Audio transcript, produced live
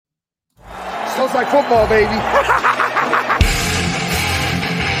Smells like football, baby.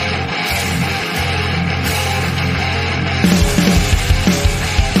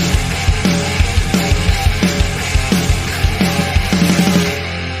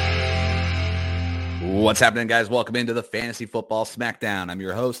 What's happening, guys? Welcome into the Fantasy Football Smackdown. I'm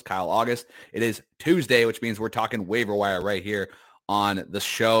your host, Kyle August. It is Tuesday, which means we're talking waiver wire right here on the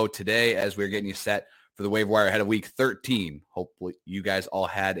show today as we're getting you set for the waiver wire ahead of Week 13. Hopefully, you guys all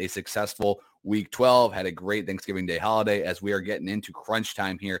had a successful Week 12, had a great Thanksgiving Day holiday as we are getting into crunch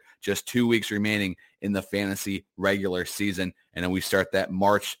time here. Just 2 weeks remaining in the fantasy regular season, and then we start that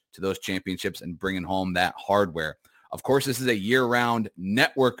march to those championships and bringing home that hardware. Of course, this is a year-round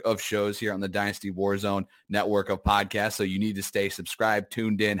network of shows here on the Dynasty Warzone network of podcasts, so you need to stay subscribed,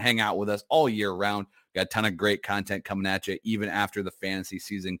 tuned in, hang out with us all year round. Got a ton of great content coming at you even after the fantasy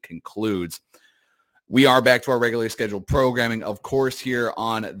season concludes. We are back to our regularly scheduled programming, of course, here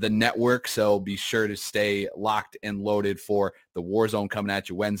on the network, so be sure to stay locked and loaded for the Warzone coming at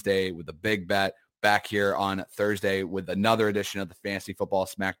you Wednesday with a big bet. Back here on Thursday with another edition of the Fantasy Football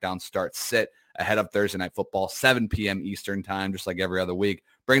Smackdown Start Sit ahead of Thursday Night Football, 7 p.m. Eastern time, just like every other week.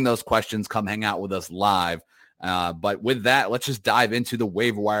 Bring those questions. Come hang out with us live. But with that, let's just dive into the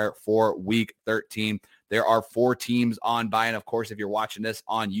waiver wire for Week 13. There are 4 teams on by, and of course, if you're watching this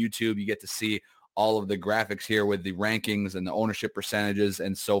on YouTube, you get to see all of the graphics here with the rankings and the ownership percentages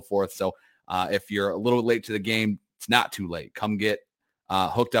and so forth. So if you're a little late to the game, it's not too late. Come get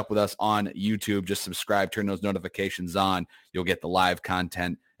hooked up with us on YouTube. Just subscribe, turn those notifications on. You'll get the live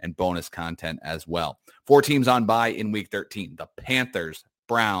content and bonus content as well. 4 teams on bye in Week 13. The Panthers,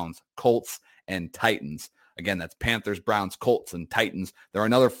 Browns, Colts, and Titans. Again, that's Panthers, Browns, Colts, and Titans. There are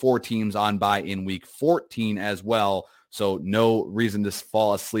another 4 teams on bye in Week 14 as well, so no reason to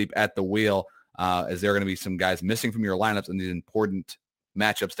fall asleep at the wheel as there are going to be some guys missing from your lineups in these important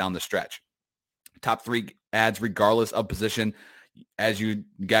matchups down the stretch. Top 3 ads regardless of position. As you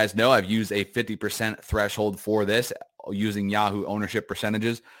guys know, I've used a 50% threshold for this using Yahoo ownership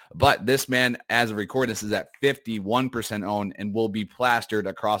percentages. But this man, as of recording, this is at 51% owned and will be plastered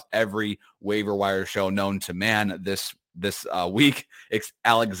across every waiver wire show known to man this week. It's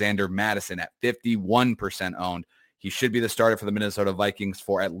Alexander Mattison at 51% owned. He should be the starter for the Minnesota Vikings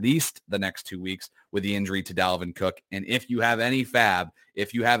for at least the next 2 weeks with the injury to Dalvin Cook. And if you have any fab,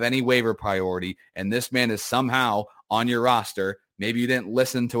 if you have any waiver priority, and this man is somehow on your roster, maybe you didn't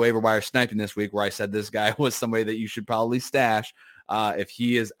listen to waiver wire sniping this week where I said this guy was somebody that you should probably stash. If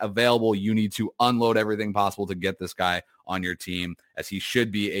he is available, you need to unload everything possible to get this guy on your team, as he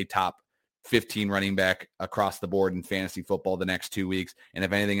should be a top 15 running back across the board in fantasy football the next 2 weeks. And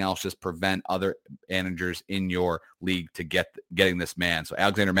if anything else, just prevent other managers in your league to getting this man. So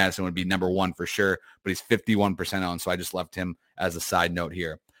Alexander Mattison would be number 1 for sure, but he's 51% owned. So I just left him as a side note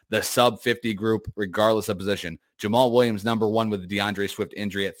here. The sub 50 group, regardless of position. Jamal Williams, number 1 with the DeAndre Swift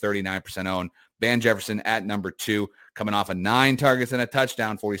injury at 39% owned. Van Jefferson at number 2, coming off of 9 targets and a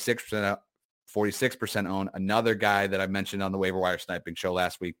touchdown, 46% owned. Another guy that I mentioned on the waiver wire sniping show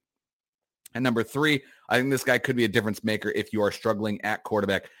last week. And number 3, I think this guy could be a difference maker if you are struggling at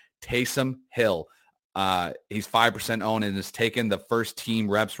quarterback. Taysom Hill. He's 5% owned and has taken the first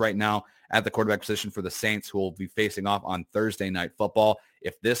team reps right now at the quarterback position for the Saints, who will be facing off on Thursday Night Football.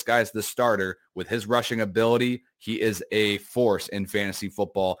 If this guy's the starter with his rushing ability, he is a force in fantasy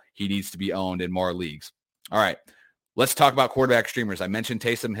football. He needs to be owned in more leagues. All right, let's talk about quarterback streamers. I mentioned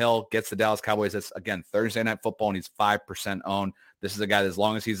Taysom Hill gets the Dallas Cowboys. That's, again, Thursday Night Football, and he's 5% owned. This is a guy that, as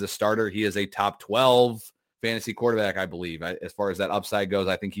long as he's a starter, he is a top 12 fantasy quarterback, I believe. As far as that upside goes,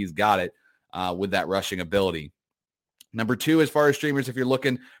 I think he's got it with that rushing ability. Number 2, as far as streamers, if you're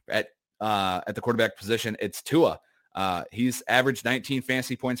looking at the quarterback position, it's Tua. He's averaged 19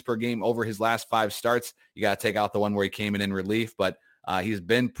 fantasy points per game over his last 5 starts. You got to take out the one where he came in relief, but he's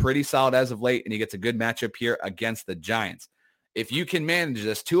been pretty solid as of late, and he gets a good matchup here against the Giants. If you can manage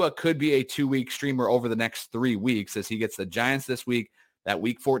this, Tua could be a 2-week streamer over the next 3 weeks, as he gets the Giants this week, that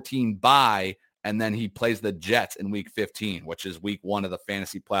Week 14 bye, and then he plays the Jets in Week 15, which is Week 1 of the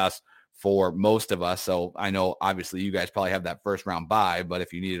fantasy playoffs for most of us. So I know, obviously, you guys probably have that first round bye, but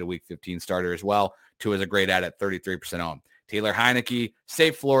if you needed a Week 15 starter as well, Tua is a great at 33% owned. Taylor Heineke,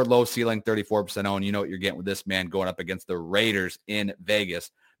 safe floor, low ceiling, 34% owned. You know what you're getting with this man going up against the Raiders in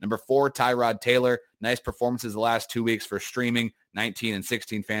Vegas. Number 4, Tyrod Taylor. Nice performances the last 2 weeks for streaming, 19 and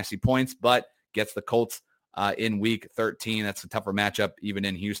 16 fantasy points, but gets the Colts in Week 13. That's a tougher matchup, even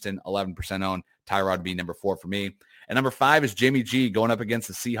in Houston, 11% owned. Tyrod would be number 4 for me. And number 5 is Jimmy G going up against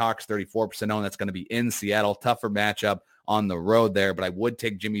the Seahawks, 34% owned. That's going to be in Seattle. Tougher matchup on the road there, but I would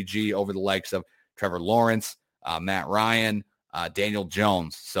take Jimmy G over the likes of Trevor Lawrence, Matt Ryan, Daniel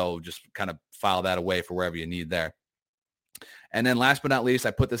Jones. So just kind of file that away for wherever you need there. And then last but not least,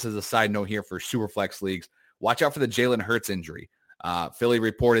 I put this as a side note here for Superflex leagues. Watch out for the Jalen Hurts injury. Philly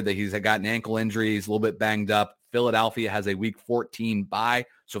reported that he's got an ankle injury. He's a little bit banged up. Philadelphia has a week 14 bye.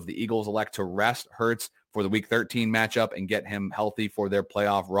 So if the Eagles elect to rest Hurts for the week 13 matchup and get him healthy for their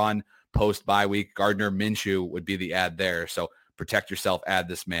playoff run post-bye week, Gardner Minshew would be the ad there. So protect yourself, add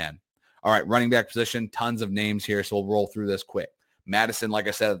this man. All right, running back position, tons of names here, so we'll roll through this quick. Madison, like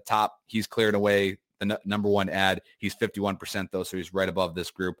I said at the top, he's cleared away the number one ad. He's 51% though, so he's right above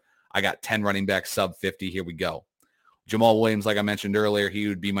this group. I got 10 running backs sub 50. Here we go. Jamal Williams, like I mentioned earlier, he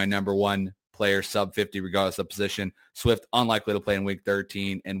would be my number one player sub 50 regardless of position. Swift, unlikely to play in week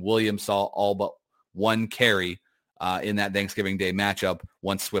 13, and Williams saw all but one carry in that Thanksgiving Day matchup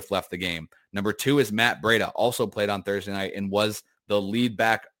once Swift left the game. Number 2 is Matt Breida, also played on Thursday night and was the lead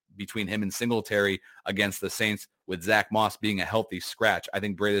back between him and Singletary against the Saints, with Zach Moss being a healthy scratch. I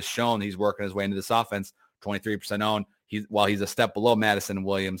think Breida's shown he's working his way into this offense, 23% owned. While he's a step below Madison and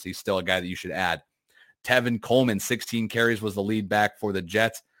Williams, he's still a guy that you should add. Tevin Coleman, 16 carries, was the lead back for the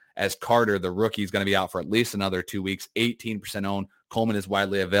Jets, as Carter, the rookie, is going to be out for at least another 2 weeks, 18% owned. Coleman is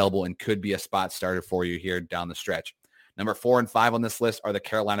widely available and could be a spot starter for you here down the stretch. Number 4 and 5 on this list are the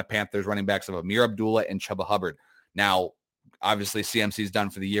Carolina Panthers running backs of Amir Abdullah and Chuba Hubbard. Now, obviously, CMC's done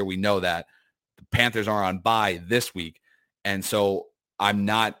for the year. We know that. The Panthers are on bye this week, and so I'm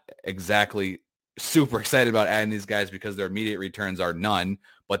not exactly super excited about adding these guys because their immediate returns are none.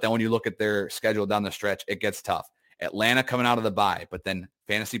 But then when you look at their schedule down the stretch, it gets tough. Atlanta coming out of the bye, but then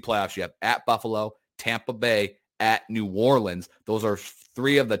fantasy playoffs, you have at Buffalo, Tampa Bay, at New Orleans. Those are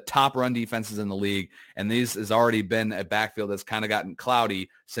 3 of the top run defenses in the league, and these has already been a backfield that's kind of gotten cloudy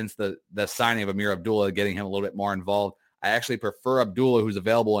since the signing of Amir Abdullah, getting him a little bit more involved. I actually prefer Abdullah, who's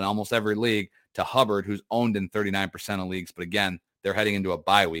available in almost every league, to Hubbard, who's owned in 39% of leagues. But again, they're heading into a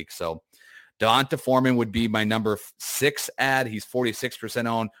bye week. So Devonta Foreman would be my number 6 ad. He's 46%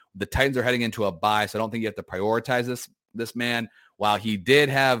 owned. The Titans are heading into a bye, so I don't think you have to prioritize this man. While he did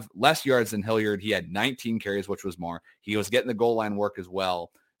have less yards than Hilliard, he had 19 carries, which was more. He was getting the goal line work as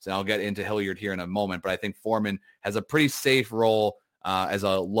well. So I'll get into Hilliard here in a moment, but I think Foreman has a pretty safe role as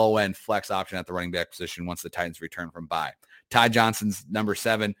a low-end flex option at the running back position once the Titans return from bye. Ty Johnson's number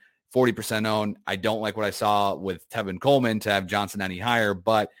 7, 40% owned. I don't like what I saw with Tevin Coleman to have Johnson any higher,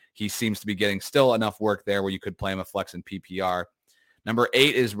 but he seems to be getting still enough work there where you could play him a flex in PPR. Number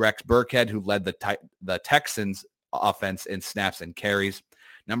 8 is Rex Burkhead, who led the Texans offense in snaps and carries.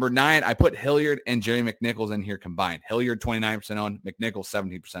 Number 9, I put Hilliard and Jerry McNichols in here combined. Hilliard 29% owned, McNichols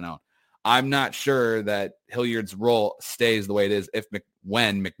 17% owned. I'm not sure that Hilliard's role stays the way it is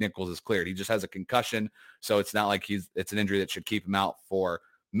when McNichols is cleared. He just has a concussion, so it's not like it's an injury that should keep him out for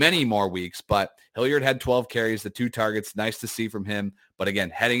many more weeks. But Hilliard had 12 carries, the 2 targets. Nice to see from him. But again,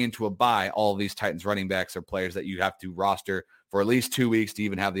 heading into a bye, all of these Titans running backs are players that you have to roster for at least 2 weeks to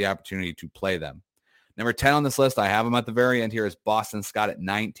even have the opportunity to play them. Number 10 on this list, I have him at the very end here, is Boston Scott at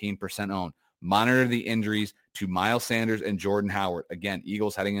 19% owned. Monitor the injuries to Miles Sanders and Jordan Howard. Again,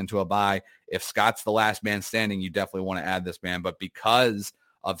 Eagles heading into a bye. If Scott's the last man standing, you definitely want to add this man. But because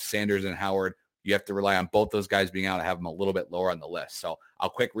of Sanders and Howard, you have to rely on both those guys being out to have them a little bit lower on the list. So I'll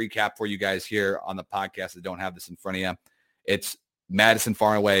quick recap for you guys here on the podcast that don't have this in front of you. It's Madison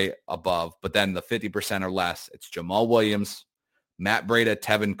far and away above, but then the 50% or less, it's Jamal Williams, Matt Breida,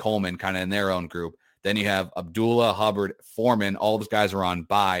 Tevin Coleman kind of in their own group. Then you have Abdullah, Hubbard, Foreman. All those guys are on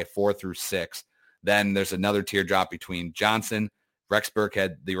bye 4 through 6. Then there's another tier drop between Johnson, Rex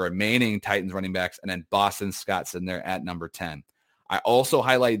Burkhead, the remaining Titans running backs, and then Boston Scott sitting there at number 10. I also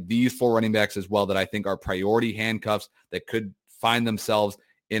highlight these 4 running backs as well that I think are priority handcuffs that could find themselves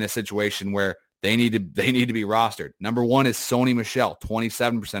in a situation where they need to be rostered. Number 1 is Sony Michel,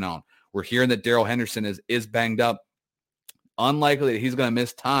 27% owned. We're hearing that Darrell Henderson is banged up. Unlikely that he's going to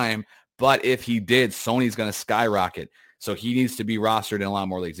miss time, but if he did, Sony's going to skyrocket. So he needs to be rostered in a lot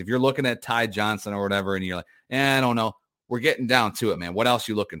more leagues. If you're looking at Ty Johnson or whatever and you're like, I don't know, we're getting down to it, man. What else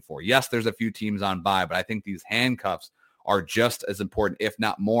are you looking for? Yes, there's a few teams on bye, but I think these handcuffs are just as important, if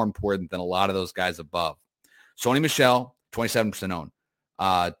not more important, than a lot of those guys above. Sony Michel, 27% owned.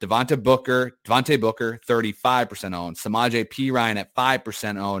 Devontae Booker, 35% owned. Samaje Perine at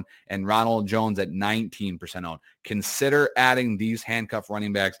 5% owned, and Ronald Jones at 19% owned. Consider adding these handcuff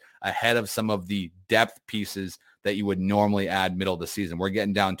running backs ahead of some of the depth pieces that you would normally add middle of the season. We're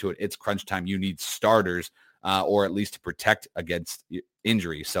getting down to it. It's crunch time. You need starters, or at least to protect against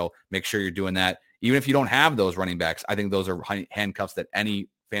injury. So make sure you're doing that. Even if you don't have those running backs, I think those are handcuffs that any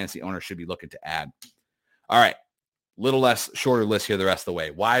fantasy owner should be looking to add. All right. Little less shorter list here the rest of the way.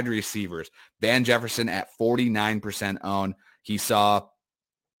 Wide receivers. Van Jefferson at 49% owned. He played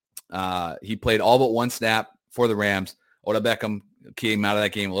all but one snap for the Rams. Odell Beckham came out of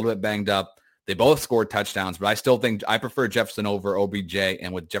that game a little bit banged up. They both scored touchdowns, but I still think I prefer Jefferson over OBJ.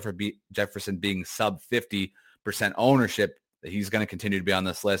 And with Jefferson being sub 50% ownership, he's going to continue to be on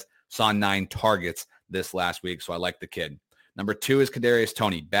this list. Saw 9 targets this last week, so I like the kid. Number 2 is Kadarius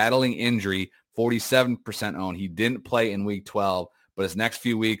Toney, battling injury, 47% owned. He didn't play in week 12, but his next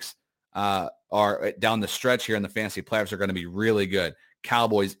few weeks are down the stretch here in the fantasy playoffs are going to be really good.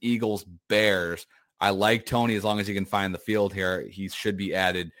 Cowboys, Eagles, Bears. I like Toney as long as he can find the field here. He should be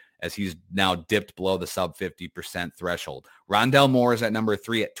added as he's now dipped below the sub 50% threshold. Rondell Moore is at number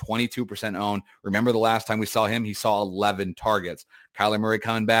 3 at 22% owned. Remember the last time we saw him, he saw 11 targets. Kyler Murray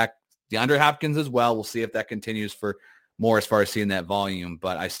coming back. DeAndre Hopkins as well. We'll see if that continues for more as far as seeing that volume,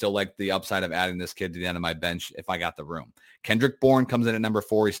 but I still like the upside of adding this kid to the end of my bench if I got the room. Kendrick Bourne comes in at number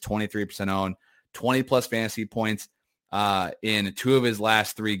 4. He's 23% owned, 20-plus fantasy points in 2 of his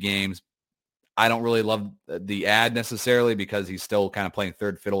last 3 games. I don't really love the ad necessarily because he's still kind of playing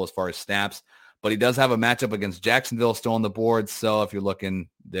third fiddle as far as snaps, but he does have a matchup against Jacksonville still on the board, so if you're looking,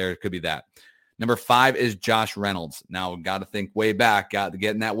 there could be that. Number 5 is Josh Reynolds. Now, got to think way back, got to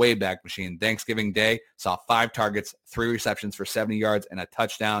get in that way back machine. Thanksgiving Day, saw 5 targets, 3 receptions for 70 yards and a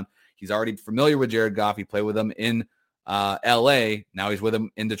touchdown. He's already familiar with Jared Goff. He played with him in L.A. Now he's with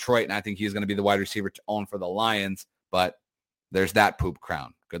him in Detroit, and I think he's going to be the wide receiver to own for the Lions, but there's that poop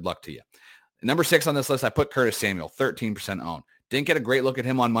crown. Good luck to you. Number 6 on this list, I put Curtis Samuel, 13% owned. Didn't get a great look at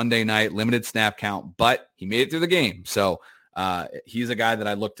him on Monday night, limited snap count, but he made it through the game. So he's a guy that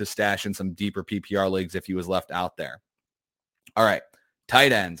I look to stash in some deeper PPR leagues if he was left out there. All right,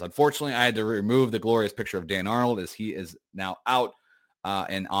 tight ends. Unfortunately, I had to remove the glorious picture of Dan Arnold as he is now out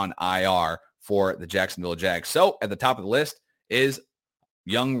and on IR for the Jacksonville Jags. So at the top of the list is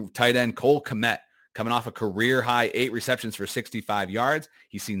young tight end Cole Kmet, coming off a career-high 8 receptions for 65 yards.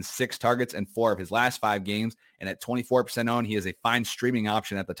 He's seen 6 targets in 4 of his last 5 games, and at 24% owned, he is a fine streaming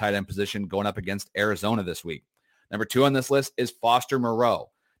option at the tight end position going up against Arizona this week. Number 2 on this list is Foster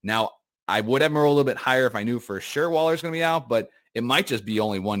Moreau. Now, I would have Moreau a little bit higher if I knew for sure Waller's going to be out, but it might just be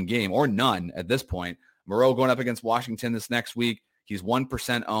only 1 game or none at this point. Moreau going up against Washington this next week. He's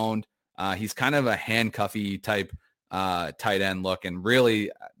 1% owned. He's kind of a handcuffy type tight end look. And really,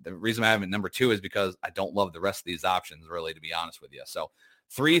 the reason I have him at number 2 is because I don't love the rest of these options, really, to be honest with you. So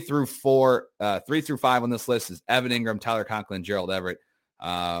 3 through 5 on this list is Evan Ingram, Tyler Conklin, Gerald Everett.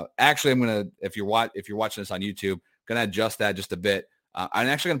 Actually, I'm going to, if you're watching this on YouTube, going to adjust that just a bit. I'm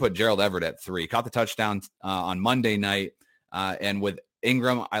actually going to put Gerald Everett at 3. Caught the touchdown on Monday night. And with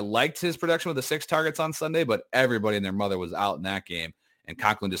Ingram, I liked his production with the 6 targets on Sunday, but everybody and their mother was out in that game. And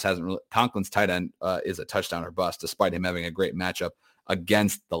Conklin just hasn't really, Conklin's tight end is a touchdown or bust, despite him having a great matchup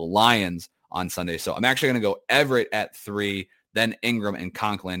against the Lions on Sunday. So I'm actually going to go Everett at 3, then Ingram and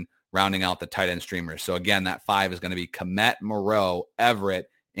Conklin rounding out the tight end streamers. So again, that 5 is going to be Kmet, Moreau, Everett,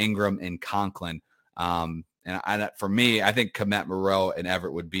 Ingram, and Conklin. For me, I think Kmet, Moreau, and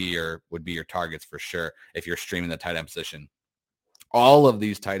Everett would be your targets for sure if you're streaming the tight end position. All of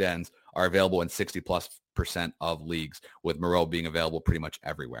these tight ends are available in 60+% of leagues, with Moreau being available pretty much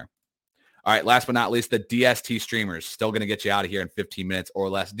everywhere. All right, last but not least, the DST streamers. Still going to get you out of here in 15 minutes or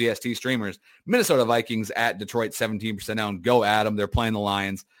less. DST streamers, Minnesota Vikings at Detroit, 17% owned. Go at them. They're playing the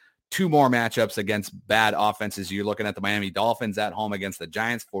Lions. 2 more matchups against bad offenses. You're looking at the Miami Dolphins at home against the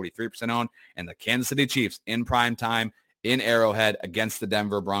Giants, 43% owned, and the Kansas City Chiefs in prime time in Arrowhead against the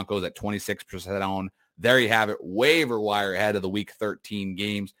Denver Broncos at 26% owned. There you have it. Waiver wire ahead of the Week 13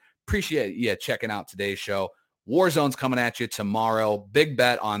 games. Appreciate you checking out today's show. Warzone's coming at you tomorrow. Big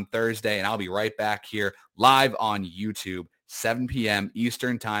bet on Thursday, and I'll be right back here live on YouTube, 7 p.m.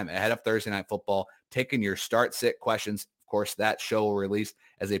 Eastern time ahead of Thursday Night Football, taking your start-sit questions. Of course, that show will release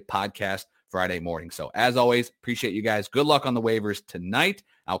as a podcast Friday morning. So as always, appreciate you guys. Good luck on the waivers tonight.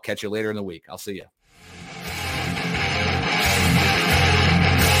 I'll catch you later in the week. I'll see you.